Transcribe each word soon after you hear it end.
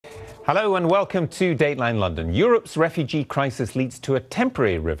Hello and welcome to Dateline London. Europe's refugee crisis leads to a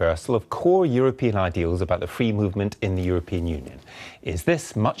temporary reversal of core European ideals about the free movement in the European Union. Is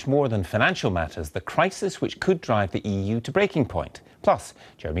this much more than financial matters, the crisis which could drive the EU to breaking point? Plus,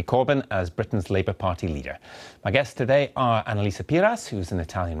 Jeremy Corbyn as Britain's Labour Party leader. My guests today are Annalisa Piras, who's an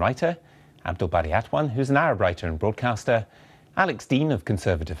Italian writer, Abdul Bari Atwan, who's an Arab writer and broadcaster, Alex Dean of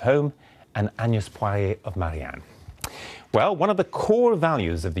Conservative Home, and Agnès Poirier of Marianne. Well, one of the core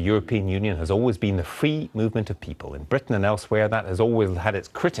values of the European Union has always been the free movement of people. In Britain and elsewhere, that has always had its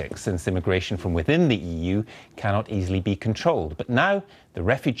critics, since immigration from within the EU cannot easily be controlled. But now, the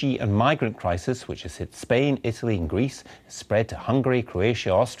refugee and migrant crisis, which has hit Spain, Italy and Greece, has spread to Hungary,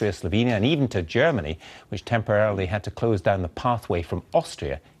 Croatia, Austria, Slovenia and even to Germany, which temporarily had to close down the pathway from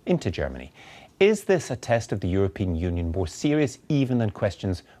Austria into Germany. Is this a test of the European Union more serious even than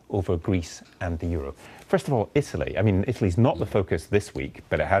questions over Greece and the euro? First of all, Italy. I mean, Italy's not the focus this week,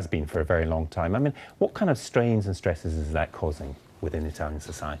 but it has been for a very long time. I mean, what kind of strains and stresses is that causing within Italian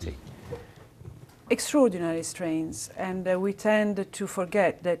society? Extraordinary strains, and we tend to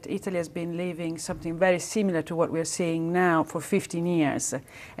forget that Italy has been living something very similar to what we're seeing now for 15 years,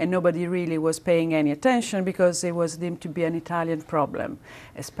 and nobody really was paying any attention because it was deemed to be an Italian problem.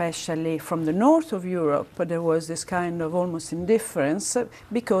 Especially from the north of Europe, there was this kind of almost indifference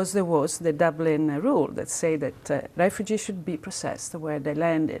because there was the Dublin rule that say that refugees should be processed where they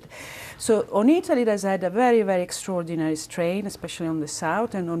landed. So on Italy, it has had a very, very extraordinary strain, especially on the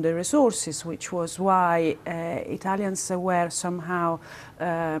south and on the resources, which was why Italians were somehow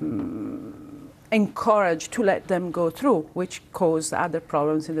encouraged to let them go through, which caused other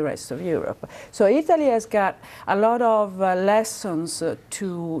problems in the rest of Europe. So Italy has got a lot of lessons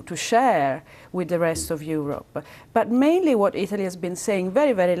to share with the rest of Europe. But mainly what Italy has been saying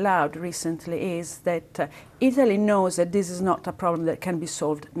very, very loud recently is that Italy knows that this is not a problem that can be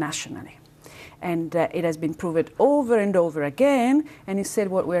solved nationally. And it has been proven over and over again. And instead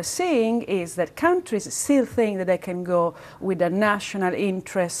what we're seeing is that countries still think that they can go with a national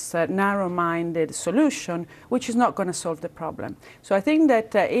interest, narrow-minded solution, which is not going to solve the problem. So I think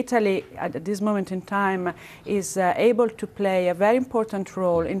that Italy, at this moment in time, is able to play a very important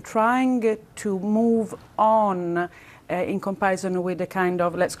role in trying to move on in comparison with the kind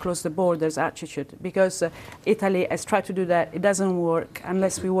of let's close the borders attitude, because Italy has tried to do that. It doesn't work.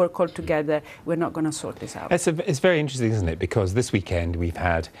 Unless we work all together, we're not going to sort this out. It's very interesting, isn't it? Because this weekend we've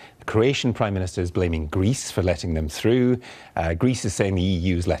had the Croatian Prime Minister is blaming Greece for letting them through. Greece is saying the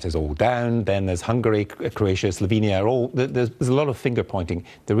EU's let us all down. Then there's Hungary, Croatia, Slovenia. There's a lot of finger pointing.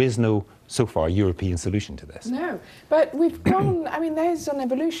 There is no, so far, European solution to this. No, but we've gone, I mean, there's an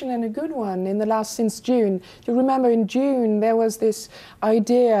evolution and a good one since June. You remember in June there was this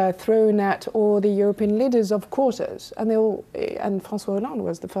idea thrown at all the European leaders of quotas, and François Hollande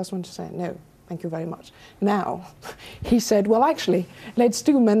was the first one to say no. Thank you very much. Now, he said, well, actually, let's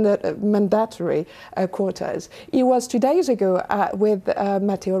do mandatory quotas. He was 2 days ago with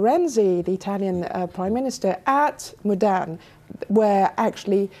Matteo Renzi, the Italian Prime Minister, at Modane, where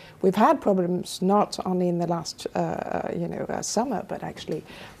actually we've had problems not only in the last summer, but actually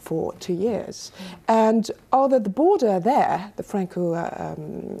for 2 years. And although the border there, the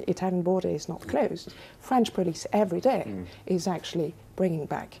Franco-Italian border, is not closed, French police every day is actually bringing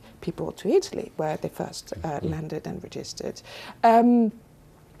back people to Italy, where they first landed and registered. And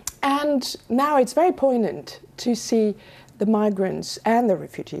now it's very poignant to see the migrants and the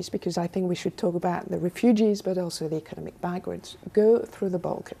refugees, because I think we should talk about the refugees, but also the economic migrants, go through the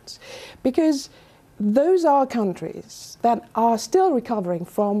Balkans. Because those are countries that are still recovering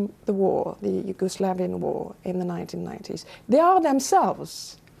from the war, the Yugoslavian war in the 1990s. They are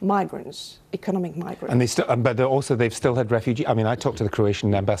themselves migrants, economic migrants. And they've still had refugees. I mean, I talked to the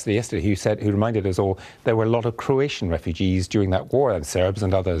Croatian ambassador yesterday who reminded us all there were a lot of Croatian refugees during that war, and Serbs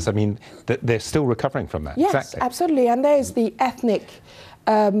and others. I mean, they're still recovering from that. Yes, exactly. Absolutely. And there's the ethnic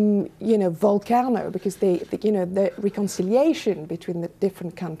volcano, because the reconciliation between the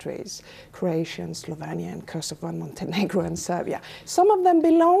different countries, Croatia and Slovenia and Kosovo and Montenegro and Serbia. Some of them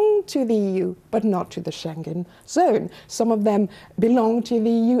belong to the EU, but not to the Schengen zone. Some of them belong to the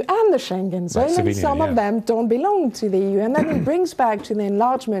EU and the Schengen zone, like and some of them don't belong to the EU. And then it brings back to the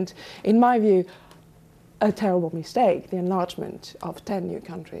enlargement, in my view, a terrible mistake, the enlargement of 10 new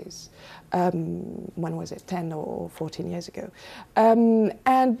countries. When was it, 10 or 14 years ago?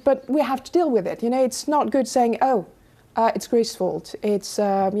 But we have to deal with it. It's not good saying, oh, it's Greece's fault. It's,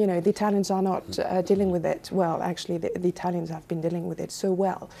 the Italians are not dealing with it well. Actually, the Italians have been dealing with it so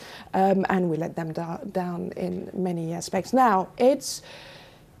well. And we let them down in many aspects. Now,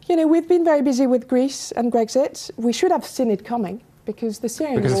 we've been very busy with Greece and Brexit. We should have seen it coming. because the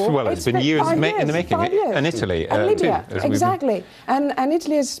Syrian war... Well, it's been years in the making. 5 years. And Italy, and Libya, too. Exactly. And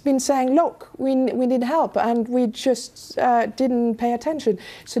Italy has been saying, look, we need help, and we just didn't pay attention.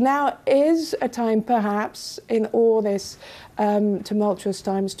 So now is a time, perhaps, in all this tumultuous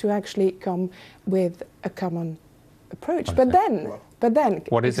times, to actually come with a common approach. But then,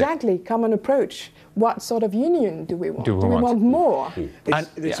 what is exactly, common approach. What sort of union do we want? Do we want more?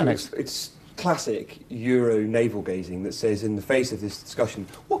 It's classic Euro navel-gazing that says, in the face of this discussion,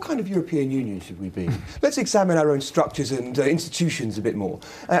 what kind of European Union should we be? Let's examine our own structures and institutions a bit more.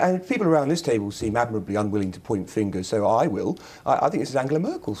 And people around this table seem admirably unwilling to point fingers, so I will. I think this is Angela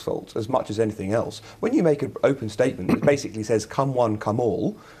Merkel's fault as much as anything else. When you make an open statement that basically says, come one, come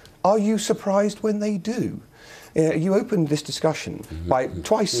all, are you surprised when they do? You opened this discussion by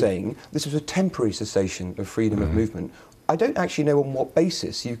twice saying this was a temporary cessation of freedom of movement. I don't actually know on what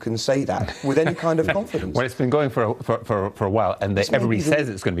basis you can say that with any kind of confidence. Well, it's been going for a while, and everybody says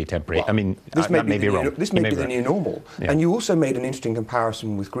it's going to be temporary. Well, I mean, this may be wrong. This may be the new normal. Yeah. And you also made an interesting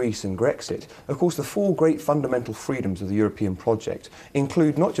comparison with Greece and Brexit. Of course, the four great fundamental freedoms of the European project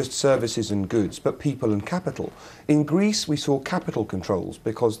include not just services and goods, but people and capital. In Greece, we saw capital controls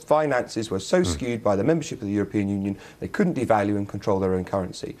because finances were so skewed by the membership of the European Union, they couldn't devalue and control their own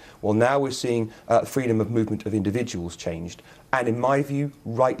currency. Well, now we're seeing freedom of movement of individuals change. And in my view,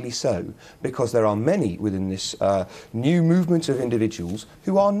 rightly so, because there are many within this new movement of individuals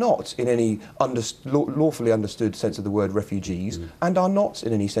who are not in any lawfully understood sense of the word refugees and are not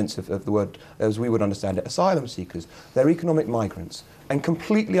in any sense of the word, as we would understand it, asylum seekers. They're economic migrants, and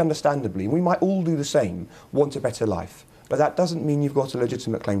completely understandably, we might all do the same, want a better life. But that doesn't mean you've got a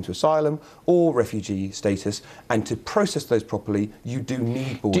legitimate claim to asylum or refugee status, and to process those properly, you do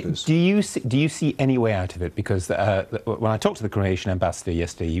need borders. Do you see any way out of it? Because when I talked to the Croatian ambassador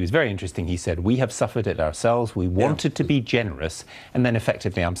yesterday, he was very interesting. He said, we have suffered it ourselves. We wanted to be generous. And then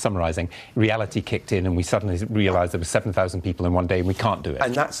effectively, I'm summarising, reality kicked in and we suddenly realised there were 7,000 people in one day and we can't do it.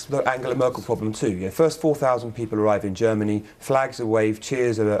 And that's the Angela Merkel problem too. Yeah, first 4,000 people arrive in Germany, flags are waved,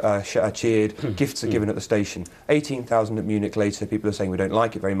 cheers are cheered, gifts are given at the station. 18,000 at Munich later, people are saying we don't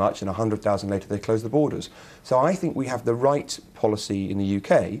like it very much, and 100,000 later they close the borders. So I think we have the right policy in the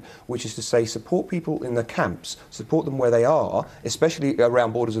UK, which is to say support people in the camps, support them where they are, especially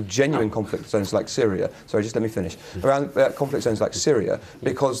around borders of genuine conflict zones like Syria. Sorry, just let me finish. Around conflict zones like Syria,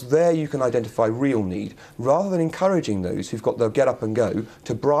 because there you can identify real need, rather than encouraging those who've got the get up and go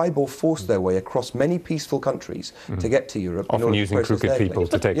to bribe or force their way across many peaceful countries to get to Europe. Often using crooked people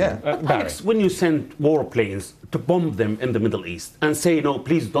to take them. Alex, when you send warplanes to bomb them in the Middle East and say, no,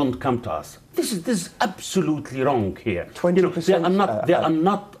 please don't come to us, this is absolutely wrong here. 20%,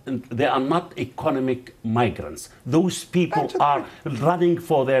 they are not economic migrants. Those people are running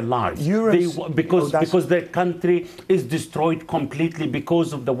for their lives. Because their country is destroyed completely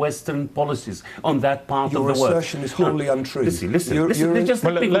because of the Western policies on that part of the world. Your assertion is wholly untrue. Listen. Just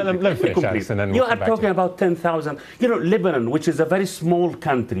let me finish, and then you are talking about 10,000. Lebanon, which is a very small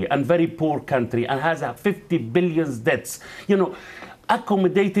country and very poor country and has a 50 billion debts,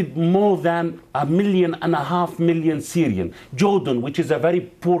 accommodated more than 1.5 million Syrian. Jordan, which is a very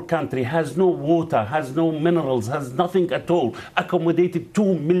poor country, has no water, has no minerals, has nothing at all, accommodated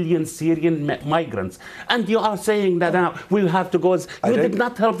 2 million Syrian migrants. And you are saying that now we'll have to go. You did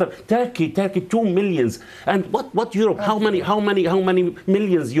not help them. Turkey, 2 millions. And what Europe? How many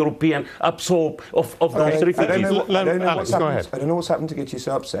millions European absorb of those refugees? I don't know what's happened to get you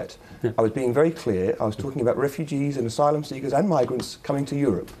so upset. Yeah. I was being very clear. I was talking about refugees and asylum seekers and migrants coming to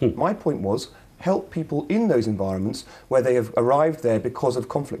Europe. My point was, help people in those environments where they have arrived there because of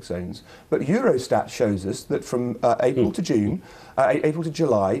conflict zones. But Eurostat shows us that from April to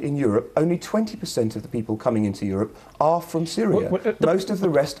July in Europe, only 20% of the people coming into Europe are from Syria. Most of the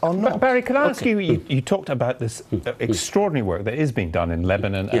rest are not. Barry, can I ask you, you talked about this extraordinary work that is being done in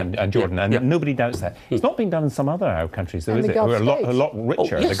Lebanon and Jordan, and nobody doubts that. It's not being done in some other Arab countries, though, is it? Who are a lot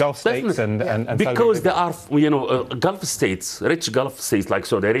richer, the Gulf states and because there are, Gulf states, rich Gulf states like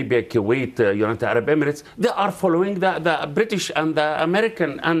Saudi Arabia, Kuwait, United Arab Emirates, they are following the British and the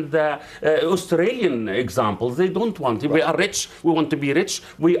American and the Australian examples. They don't want it. We are rich. We want to be rich.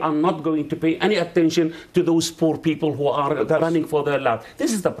 We are not going to pay any attention to those poor people who are running for their lives.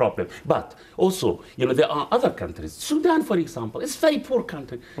 This is the problem. But also, there are other countries. Sudan, for example, it's a very poor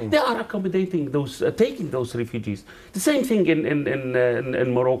country. They are accommodating those, taking those refugees. The same thing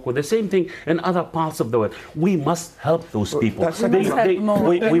in Morocco. The same thing in other parts of the world. We must help those people.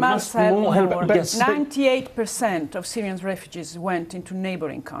 We must help more. Yes. 98% of Syrian refugees went into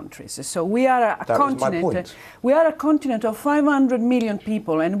neighboring countries. So we are a continent. We are a continent of 500 200 million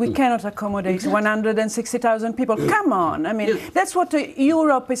people and we cannot accommodate 160,000 people. Come on. I mean, that's what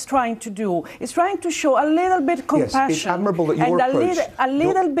Europe is trying to do. It's trying to show a little bit of compassion. Yes, it's admirable that your approach... a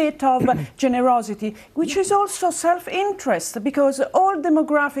little bit of generosity, which is also self-interest, because all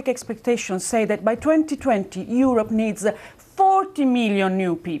demographic expectations say that by 2020, Europe needs 40 million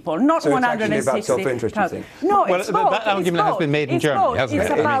new people, not so 160,000. It's about self-interest, you think? No, well, it's both. That argument has been made in Germany, hasn't it?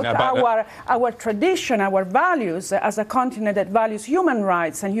 It's about our tradition, our values as a continent that values human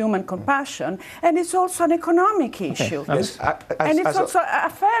rights and human compassion, and it's also an economic issue. And it's also a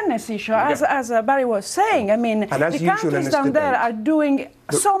fairness issue, as Barry was saying. I mean, the countries down there are doing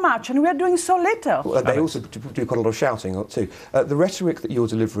so much, and we are doing so little. Well, they also do quite a lot of shouting, too. The rhetoric that you're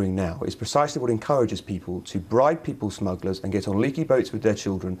delivering now is precisely what encourages people to bribe people smugglers and get on leaky boats with their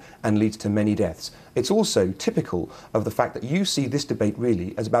children and leads to many deaths. It's also typical of the fact that you see this debate really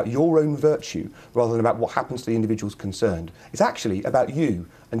as about your own virtue rather than about what happens to the individuals concerned. It's actually about you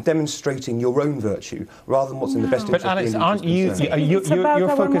and demonstrating your own virtue rather than what's in the best interest of the individuals concerned. But Alex,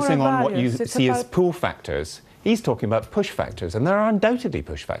 you're focusing on what you see as pull factors. He's talking about push factors, and there are undoubtedly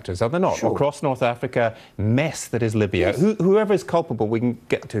push factors, are there not? Sure. Across North Africa, mess that is Libya. Whoever is culpable, we can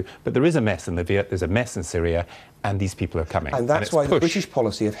get to, but there is a mess in Libya, there's a mess in Syria, and these people are coming. And that's why the British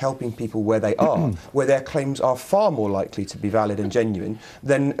policy of helping people where they are, where their claims are far more likely to be valid and genuine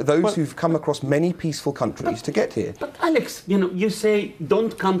than those who've come across many peaceful countries to get here. But Alex, you say,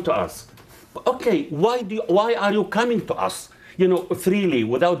 don't come to us. Okay, why are you coming to us? Freely,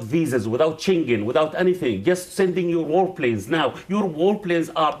 without visas, without Schengen, without anything, just sending your warplanes now. Your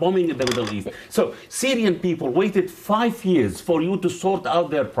warplanes are bombing in the Middle East. So Syrian people waited 5 years for you to sort out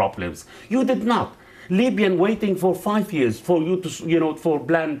their problems. You did not. Libyan waiting for 5 years for you to, for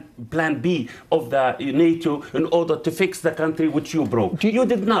plan B of the NATO in order to fix the country which you broke. You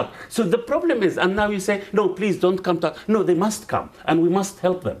did not. So the problem is, and now you say, no, please don't come to us. No, they must come, and we must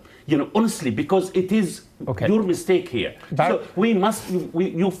help them. Honestly, because it is your mistake here. So we must,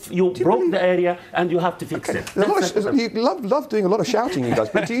 you broke the area and you have to fix it. You love doing a lot of shouting, you guys,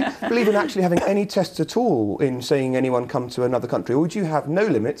 but do you believe in actually having any tests at all in saying anyone come to another country, or would you have no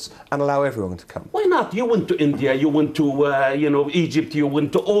limits and allow everyone to come? Why not? You went to India, you went to, Egypt, you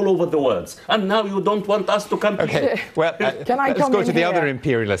went to all over the world, and now you don't want us to come to you. Well, let's go to the other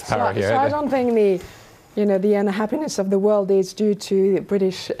imperialist power here. So I don't think the unhappiness of the world is due to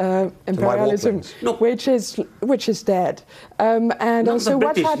British imperialism, which is dead. And also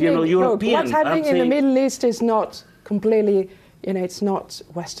what's happening, what's happening in the Middle East is not completely, it's not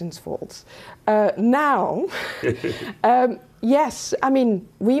Western's fault. Now, yes, I mean,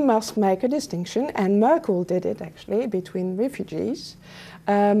 we must make a distinction, and Merkel did it actually, between refugees,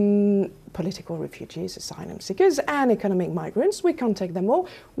 political refugees, asylum seekers, and economic migrants. We can't take them all.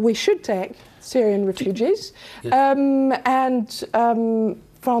 We should take Syrian refugees.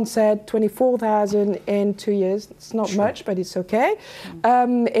 France said 24,000 in 2 years. It's not much, but it's okay.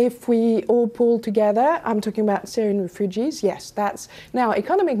 If we all pull together, I'm talking about Syrian refugees, yes, that's... Now,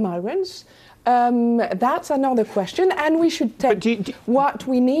 economic migrants, that's another question, and we should take what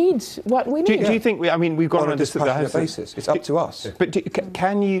we need. Do you think? We've gone on a dispassionate basis. It's up to us. But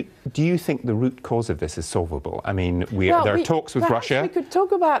do you think the root cause of this is solvable? I mean, there are talks with Russia. We could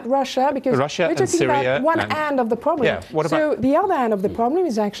talk about Russia because we're talking Syria about one end of the problem. Yeah. So the other end of the problem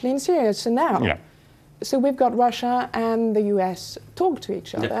is actually in Syria. So now. Yeah. So we've got Russia and the US talk to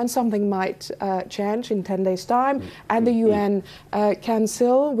each other, and something might change in 10 days' time. At the UN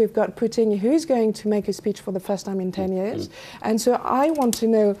Council, we've got Putin, who's going to make a speech for the first time in 10 years. And so I want to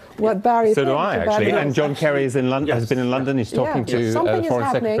know what Barry thinks about it. So do I, actually. And John Kerry is in London, has been in London. He's talking to the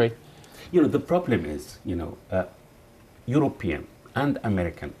Foreign Secretary. The problem is, European and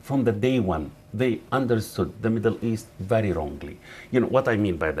American, from the day one, they understood the Middle East very wrongly. What I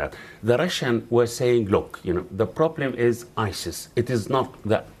mean by that? The Russians were saying, look, the problem is ISIS. It is not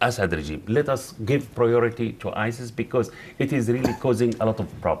the Assad regime. Let us give priority to ISIS because it is really causing a lot of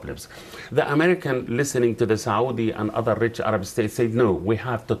problems. The American, listening to the Saudi and other rich Arab states, said, no, we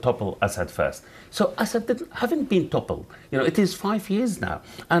have to topple Assad first. So Assad haven't been toppled. It is 5 years now,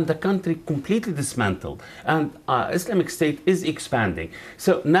 and the country completely dismantled, and Islamic State is expanding.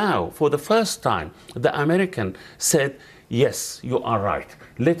 So now, for the first time, the American said, yes, you are right.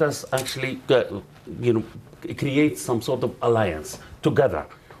 Let us actually, create some sort of alliance together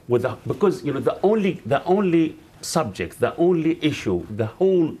with because the only subject, the only issue, the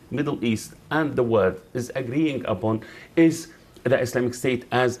whole Middle East and the world is agreeing upon is the Islamic State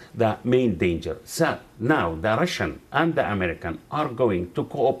as the main danger. So now the Russian and the American are going to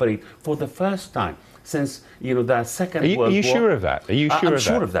cooperate for the first time since the Second World War. Are you sure of that? Are you sure I'm of that?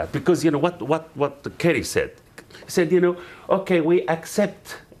 sure of that because what Kerry said. He said, okay, we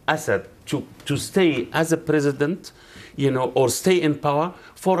accept Assad to stay as a president, or stay in power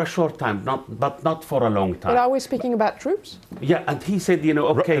for a short time, but not for a long time. But are we speaking about troops? Yeah, and he said,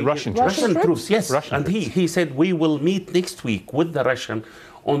 okay, Russian troops, yes. Russian and troops. He said, we will meet next week with the Russian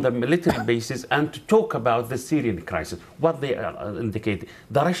on the military basis and to talk about the Syrian crisis. What they indicated,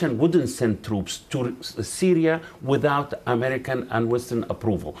 the Russian wouldn't send troops to Syria without American and Western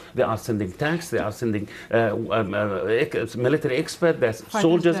approval. They are sending tanks, they are sending military experts, there's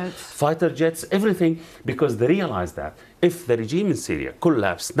soldiers, fighter jets, everything, because they realize that if the regime in Syria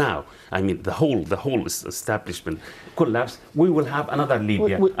collapses now, I mean the whole establishment collapse, we will have another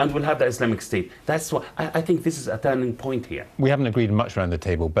Libya and we'll have the Islamic State. That's why I think this is a turning point here. We haven't agreed much around the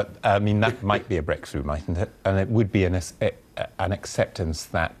table, but I mean that might be a breakthrough, mightn't it? And it would be an acceptance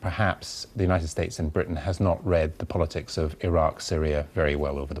that perhaps the United States and Britain has not read the politics of Iraq, Syria very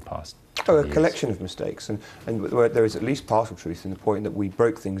well over the past. A collection of mistakes, and there is at least partial truth in the point that we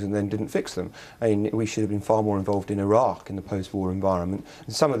broke things and then didn't fix them. I mean, we should have been far more involved in Iraq in the post-war environment.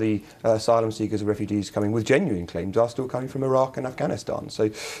 And some of the asylum seekers and refugees coming with genuine claims are still coming from Iraq and Afghanistan. So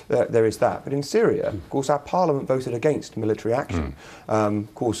there is that. But in Syria, of course, our parliament voted against military action.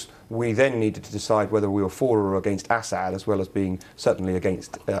 Of course, we then needed to decide whether we were for or against Assad, as well as being certainly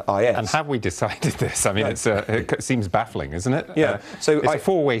against IS. And have we decided this? I mean, it seems baffling, isn't it? Yeah. So it's a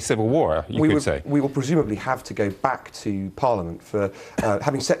four-way civil war, you could say. We will presumably have to go back to Parliament for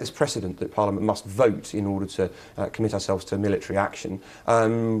having set this precedent that Parliament must vote in order to commit ourselves to military action.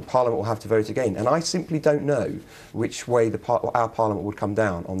 Parliament will have to vote again. And I simply don't know which way our Parliament would come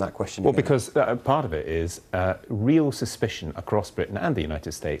down on that question. Well, again. because part of it is real suspicion across Britain and the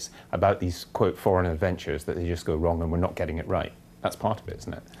United States about these, quote, foreign adventures, that they just go wrong and we're not getting it right. That's part of it,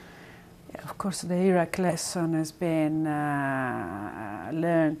 isn't it? Yeah, of course, the Iraq lesson has been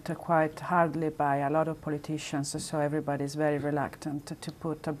learned quite hardly by a lot of politicians, so everybody is very reluctant to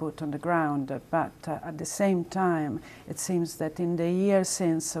put a boot on the ground. But at the same time, it seems that in the years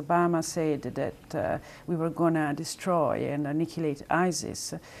since Obama said that we were going to destroy and annihilate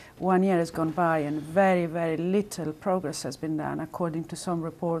ISIS, 1 year has gone by and very, very little progress has been done. According to some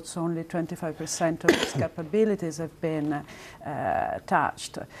reports, only 25% of its capabilities have been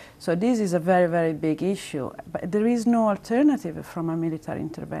touched. So this is a very, very big issue. But there is no alternative from a military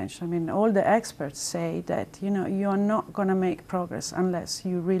intervention. I mean, all the experts say that, you are not going to make progress unless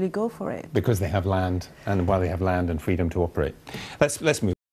you really go for it. Because they have land, and while they have land and freedom to operate. Let's move.